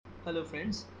Hello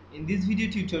friends, in this video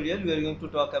tutorial we are going to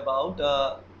talk about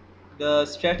the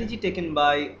strategy taken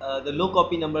by the low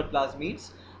copy number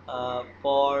plasmids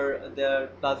for their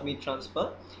plasmid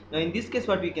transfer. Now in this case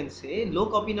what we can say, low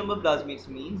copy number plasmids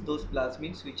means those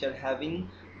plasmids which are having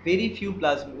very few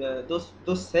those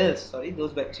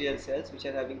bacterial cells which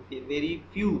are having very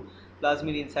few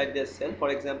plasmid inside their cell. For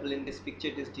example, in this picture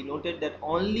it is denoted that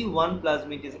only one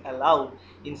plasmid is allowed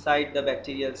inside the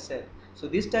bacterial cell. So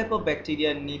this type of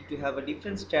bacteria need to have a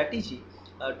different strategy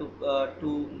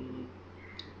to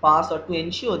pass or to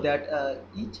ensure that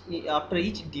after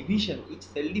each division, each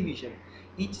cell division,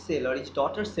 each cell or each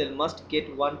daughter cell must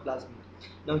get one plasmid.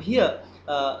 Now here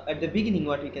at the beginning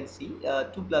what we can see,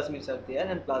 two plasmids are there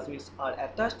and plasmids are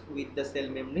attached with the cell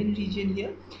membrane region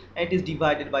here, and it is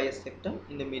divided by a septum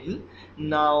in the middle.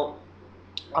 Now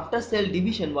after cell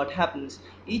division what happens,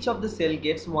 each of the cell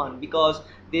gets one because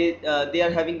they are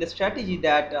having the strategy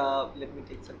that let me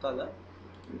take some color,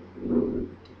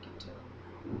 take it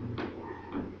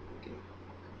okay,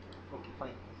 okay,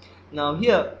 fine. Now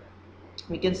here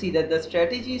we can see that the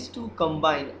strategy is to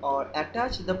combine or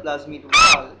attach the plasmid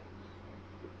wall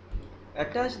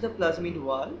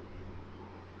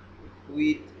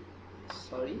with,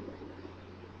 sorry,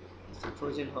 it's a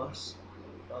Trojan horse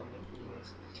problem.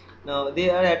 Anyways, now they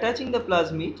are attaching the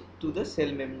plasmid to the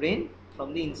cell membrane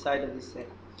from the inside of the cell.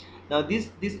 Now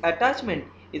this attachment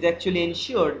is actually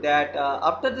ensured that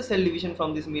after the cell division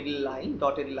from this middle line,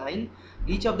 dotted line,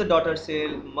 each of the daughter cell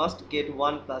must get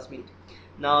one plasmid.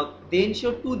 Now they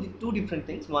ensure two different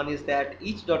things. One is that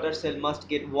each daughter cell must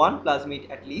get one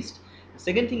plasmid at least. The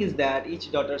second thing is that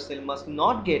each daughter cell must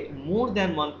not get more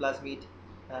than one plasmid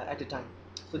at a time.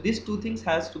 So these two things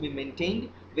has to be maintained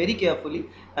very carefully,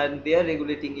 and they are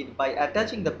regulating it by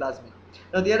attaching the plasmid.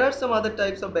 Now there are some other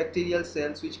types of bacterial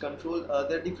cells which control,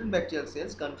 there are different bacterial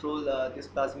cells control this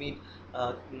plasmid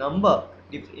number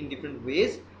in different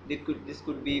ways. This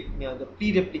could be, you know, the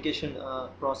pre-replication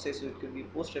process, or it could be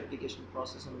post-replication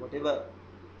process, and whatever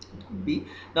it could be.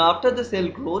 Now after the cell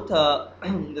growth,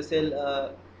 the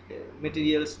cell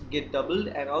materials get doubled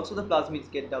and also the plasmids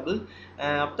get doubled,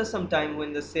 and after some time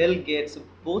when the cell gets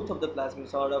both of the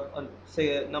plasmids, or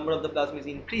say number of the plasmids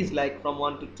increase like from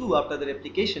 1 to 2 after the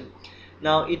replication,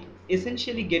 now it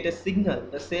essentially get a signal,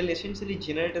 the cell essentially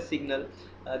generate a signal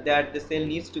that the cell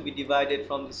needs to be divided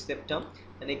from the septum,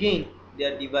 and again they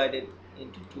are divided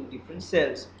into two different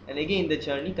cells, and again the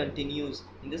journey continues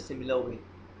in the similar way.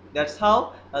 That's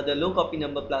how the low copy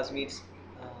number plasmids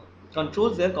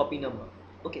controls their copy number.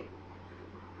 Okay.